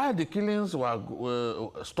while the killings were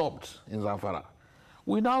stopped in Zamfara,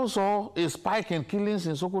 we now saw a spike in killings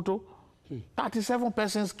in Sokoto. 37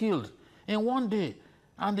 persons killed in one day.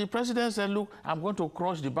 And the president said, look, I'm going to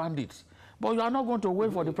crush the bandits. But you are not going to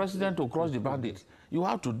wait for the president to crush the bandits. You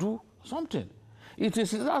have to do something. It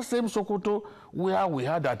is that same Sokoto where we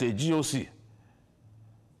had that a GOC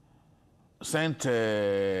sent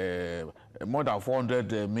more than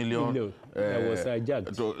 400 million that was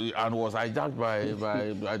hijacked. and was hijacked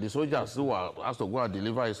by the soldiers who were asked to go and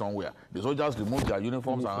deliver it somewhere. The soldiers removed their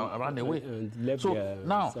uniforms and ran away. So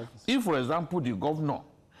now, if, for example, the governor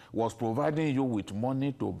was providing you with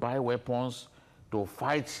money to buy weapons to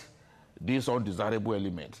fight these undesirable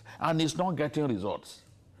elements, and it's not getting results,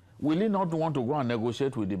 will he not want to go and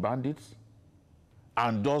negotiate with the bandits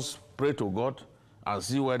and just pray to God and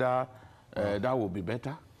see whether that will be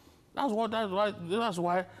better? That's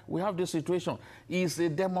why we have this situation. It's a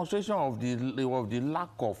demonstration of the lack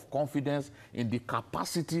of confidence in the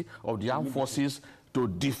capacity of the armed forces to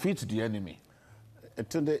defeat the enemy.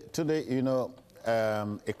 Today, you know,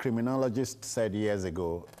 a criminologist said years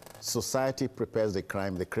ago, society prepares the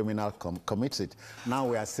crime, the criminal commits it. Now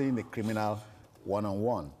we are seeing the criminal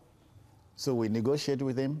one-on-one. So we negotiate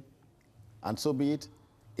with him, and so be it.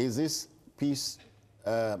 Is this peace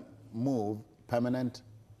move permanent,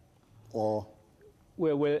 or?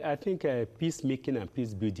 Well, I think peacemaking and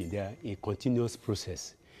peace building, they are a continuous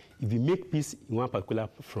process. If you make peace in one particular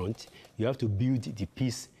front, you have to build the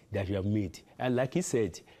peace that you have made. And like he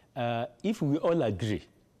said, if we all agree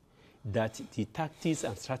that the tactics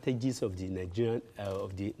and strategies of the Nigerian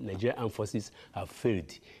armed forces have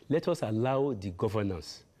failed, let us allow the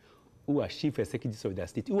governors who are chief executives of the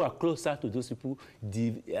state, who are closer to those people,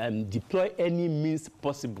 deploy any means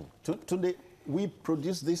possible. Today, we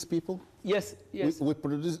produce these people? Yes, yes. We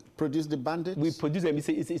produce the bandits? We produce them.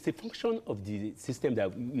 It's a function of the system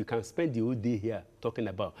that you can spend the whole day here talking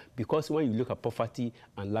about. Because when you look at poverty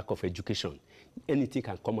and lack of education, anything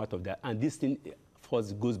can come out of that. And this thing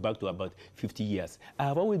first goes back to about 50 years. I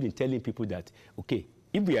have always been telling people that, okay,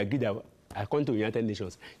 if we agree that, according to the United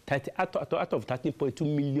Nations, out of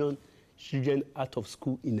 13.2 million children out of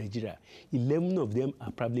school in Nigeria, 11 of them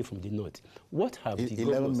are probably from the north. What have the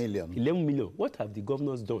 11 million? 11 million. What have the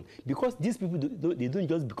governors done? Because these people, they don't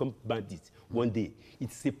just become bandits one day.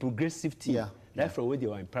 It's a progressive thing. Right from when they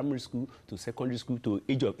were in primary school to secondary school to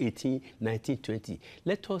age of 18, 19, 20.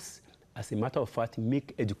 Let us, as a matter of fact,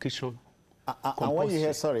 make education and when you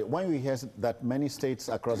hear, when we hear that many states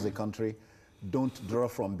across the country don't draw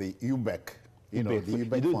from the UBEC, the UBEC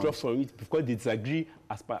they don't draw from it because they disagree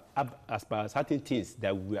as per certain things that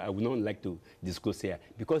I would not like to discuss here.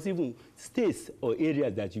 Because even states or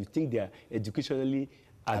areas that you think they are educationally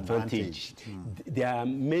advantaged, there are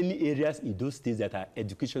many areas in those states that are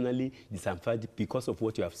educationally disadvantaged because of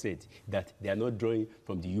what you have said, that they are not drawing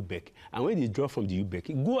from the UBEC. And when they draw from the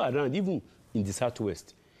UBEC, go around, even in the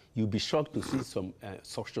Southwest, you'll be shocked to see some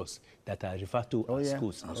structures that are referred to as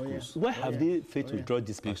schools. Why have they failed to draw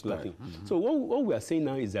this particular thing? So what we are saying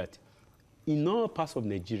now is that in all parts of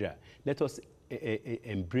Nigeria, let us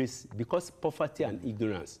embrace, because poverty and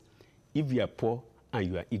ignorance, if you are poor and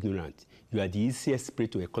you are ignorant, you are the easiest prey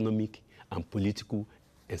to economic and political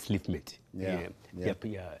enslavement.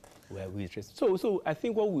 So I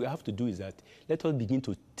think what we have to do is that let us begin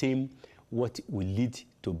to tame what will lead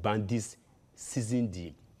to bandits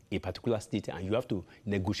seizing a particular state, and you have to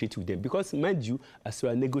negotiate with them. Because, mind you, as you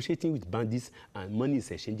are negotiating with bandits and money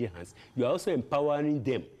is exchanging hands, you are also empowering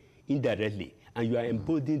them indirectly, and you are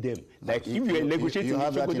emboldening them. Like if you are negotiating in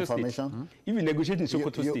Sokoto State, if you negotiate in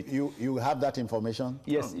Sokoto State, you have that information.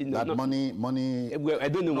 Yes, that money. Well, I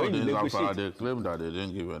don't know when you negotiate. They claim that they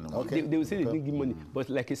didn't give any money. Okay. They will say they didn't give money, but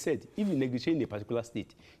like I said, if you negotiate in a particular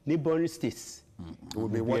state, neighboring states will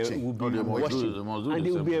be watching. And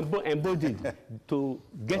they will be emboldened to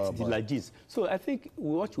get the largesse. So I think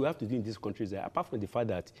what we have to do in this country is that, apart from the fact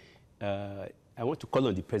that I want to call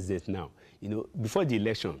on the president now, before the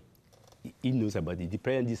election, he knows about it. The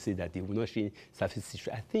president did say that they will not change surface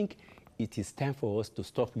issue. I think it is time for us to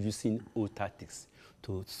stop using old tactics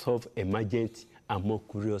to solve emergent and more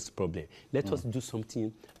curious problems. Let us do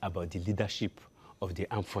something about the leadership of the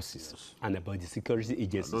armed forces and about the security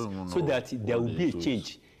agencies, so that there will be a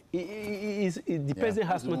change. The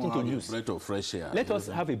president has nothing to lose. A breath of fresh air. Let us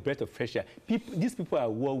have a breath of fresh air. These people are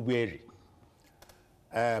war weary.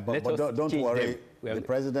 But don't worry. The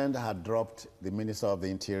president had dropped the Minister of the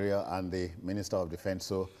Interior and the Minister of Defense,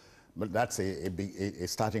 so that's a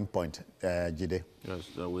starting point, Jide.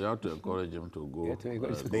 Yes, we have to encourage him to go.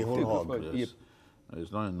 The whole hog. Yes.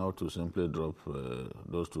 It's not enough to simply drop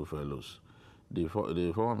those two fellows. The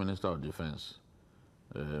former Minister of Defense,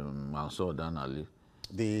 Mansour Dan Ali.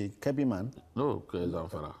 The Kebbi man? No,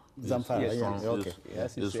 Zamfara. Zamfara,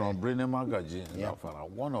 yes, It's from Brine Magaji, Zamfara,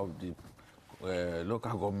 one of the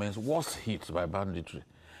local governments was hit by banditry.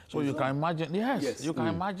 So you can imagine, you can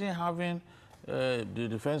imagine having the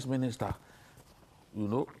defense minister,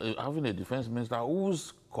 having a defense minister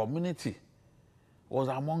whose community was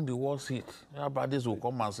among the worst hit. Bandits will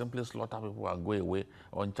come and simply slaughter people and go away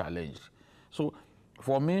unchallenged. So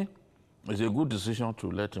for me, it's a good decision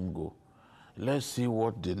to let him go. Let's see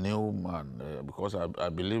what the new man, because I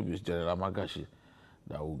believe it's General Magashi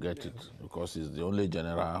that will get it, because he's the only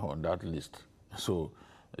general on that list. So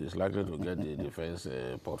he's likely to get the defense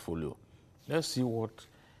portfolio. Let's see what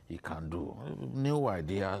he can do. New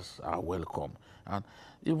ideas are welcome. And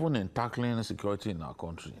even in tackling security in our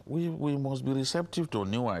country, we must be receptive to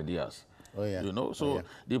new ideas.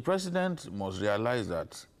 The president must realize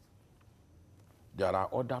that there are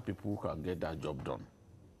other people who can get that job done.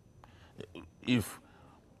 If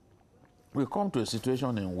we come to a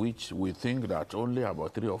situation in which we think that only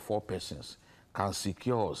about 3 or 4 persons can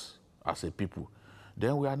secure us as a people,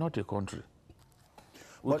 then we are not a country.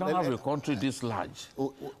 We can't have a country this large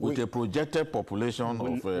with a projected population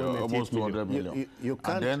of almost 200 million.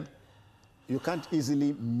 You can't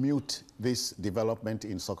easily mute this development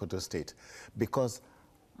in Sokoto State, because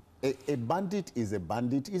a bandit is a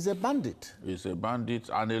bandit is a bandit. It's a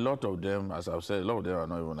bandit, and a lot of them, as I've said, a lot of them are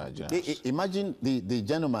not even Nigerians. Imagine the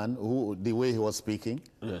gentleman the way he was speaking.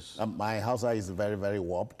 Yes. My Hausa is very, very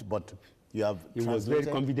warped, but he was very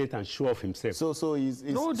confident and sure of himself. So he's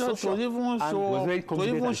no, just to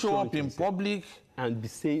even show up in public and be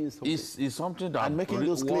saying something is something that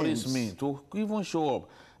worries me. To even show up,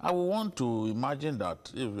 I would want to imagine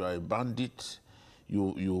that if you are a bandit,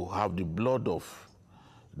 you have the blood of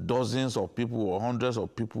dozens of people or hundreds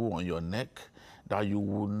of people on your neck, that you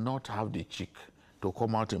will not have the cheek to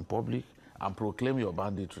come out in public and proclaim your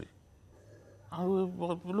banditry. And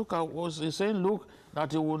look at what he's saying. Look,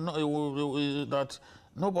 that that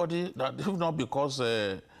nobody, that if not because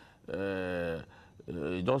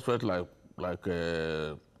it just felt like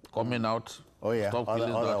coming out. Oh yeah, Stop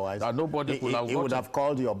killing otherwise that nobody could have he would have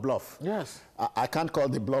called your bluff. Yes. I can't call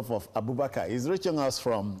the bluff of Abubakar. He's reaching us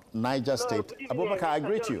from Niger State. Abubakar, I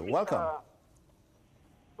greet you. Welcome.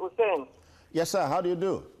 Hussein. Yes, sir. How do you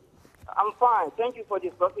do? I'm fine. Thank you for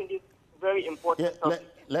discussing this very important topic.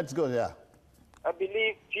 Let's go there. I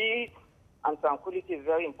believe peace and tranquility is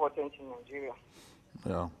very important in Nigeria.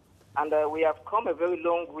 Yeah. And we have come a very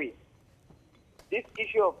long way. This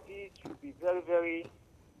issue of peace should be very, very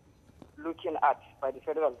looking at by the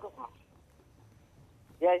federal government.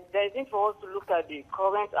 There is need for us to look at the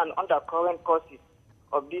current and undercurrent causes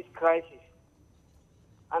of this crisis.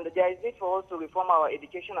 And there is need for us to reform our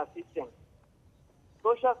educational system.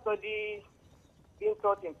 Social studies being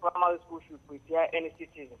taught in primary school should prepare any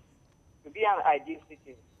citizen to be an ideal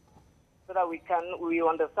citizen so that we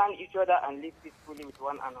understand each other and live peacefully with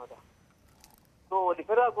one another. So the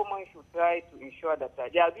federal government should try to ensure that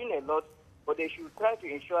there has been a lot, but they should try to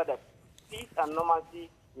ensure that peace and normalcy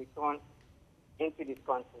return into this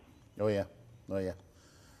country. Oh yeah, oh yeah.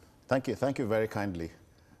 Thank you very kindly.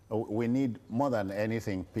 We need more than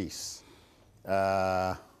anything peace.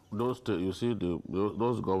 You see,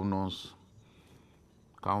 those governors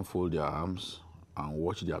can't fold their arms and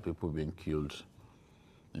watch their people being killed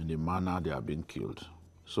in the manner they are being killed.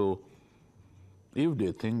 So if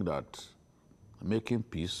they think that making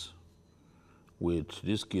peace with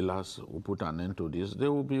these killers will put an end to this, they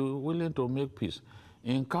will be willing to make peace.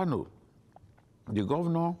 In Kano, the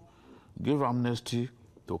governor gave amnesty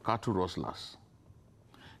to cattle rustlers.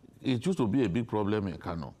 It used to be a big problem in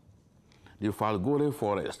Kano. The Falgore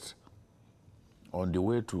forest on the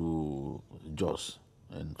way to Jos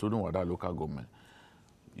and Tudunwada local government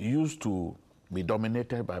used to be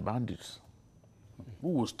dominated by bandits who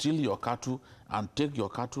would steal your cattle and take your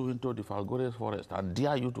cattle into the Falgore forest and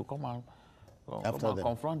dare you to come and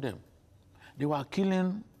confront them. They were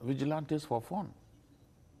killing vigilantes for fun.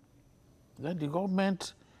 Then the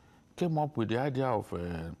government came up with the idea of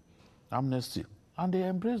amnesty, and they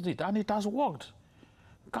embraced it, and it has worked.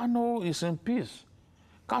 Kano is in peace.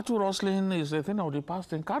 Cattle rustling is a thing of the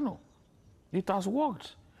past in Kano. It has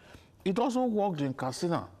worked. It also worked in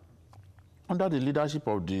Katsina under the leadership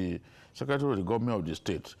of the Secretary of the Government of the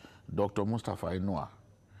state, Dr. Mustafa Inua.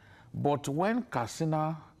 But when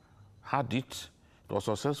Katsina had it was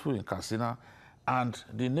successful in Katsina, and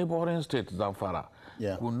the neighboring state, Zamfara,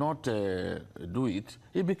 could not do it,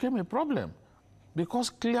 it became a problem. Because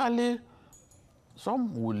clearly,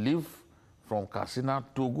 some will leave from Katsina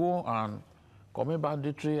to go and commit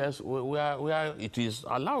banditry where it is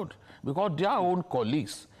allowed. Because their own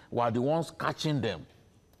colleagues were the ones catching them.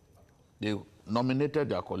 They nominated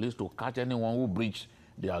their colleagues to catch anyone who breached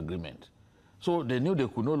the agreement. So they knew they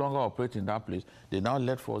could no longer operate in that place. They now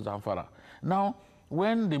left for Zamfara. Now,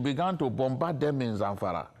 when they began to bombard them in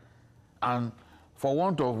Zamfara, and for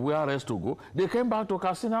want of where else to go, they came back to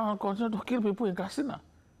Katsina and continued to kill people in Katsina.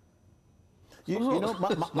 You know,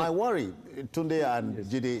 my worry, Tunde and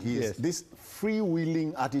Jide, is this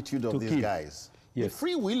freewheeling attitude of these guys. Yes. The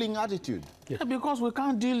freewheeling attitude. Yeah, because we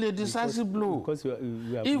can't deal a decisive blow. Because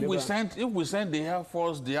if we send the Air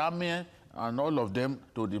Force, the Army, and all of them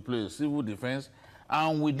to deploy civil defense,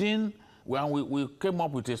 and when we came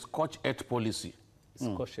up with a scorched earth policy.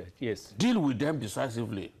 Scorched earth, yes. Deal with them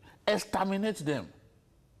decisively. Exterminate them.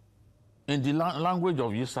 In the language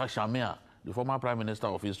of Yitzhak Shamir, the former Prime Minister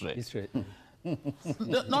of Israel.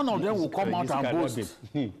 None of them will come out and boast.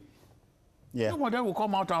 None of them will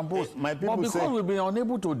come out and boast. But because we've been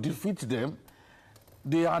unable to defeat them,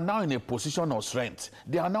 they are now in a position of strength.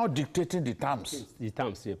 They are now dictating the terms. The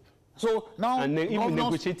terms, yep. So now, and even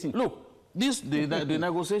negotiating. Look, the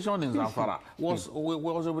negotiation in Zamfara was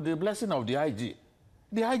with the blessing of the IG.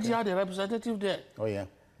 The IG had a representative there. Oh, yeah,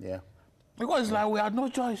 yeah. Because it's like we had no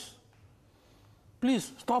choice.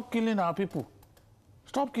 Please, stop killing our people.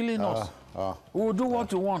 Stop killing us. We will do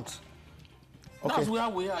what you want. That's where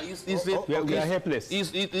we are. We are helpless.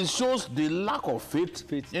 It shows the lack of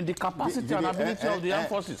faith in the capacity and ability of the armed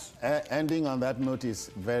forces. Ending on that note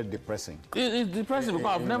is very depressing. It's depressing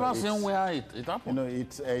because I've never seen where it happened. You know,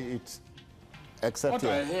 it's except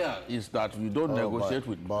what I hear is that we don't negotiate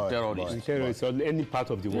with terrorists. With terrorists on any part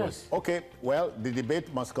of the world. Yes. Okay, well, the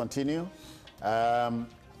debate must continue.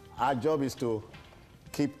 Our job is to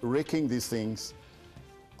keep raking these things,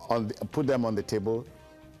 put them on the table,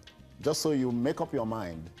 just so you make up your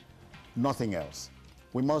mind, nothing else.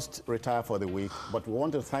 We must retire for the week, but we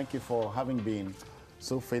want to thank you for having been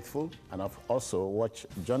so faithful, and I've also watched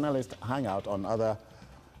Journalist Hangout on other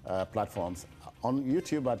platforms. On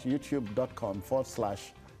YouTube at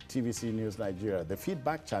youtube.com/TVC News Nigeria. The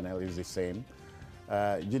feedback channel is the same.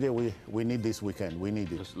 Jide, we need this weekend. We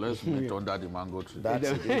need it. Let's meet under the mango tree. That's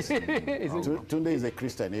it. Tunde is a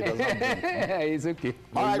Christian. He does not drink. It's okay.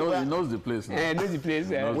 He knows the place now. Knows the place.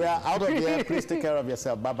 We are out of here. Please take care of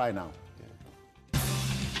yourself. Bye-bye now.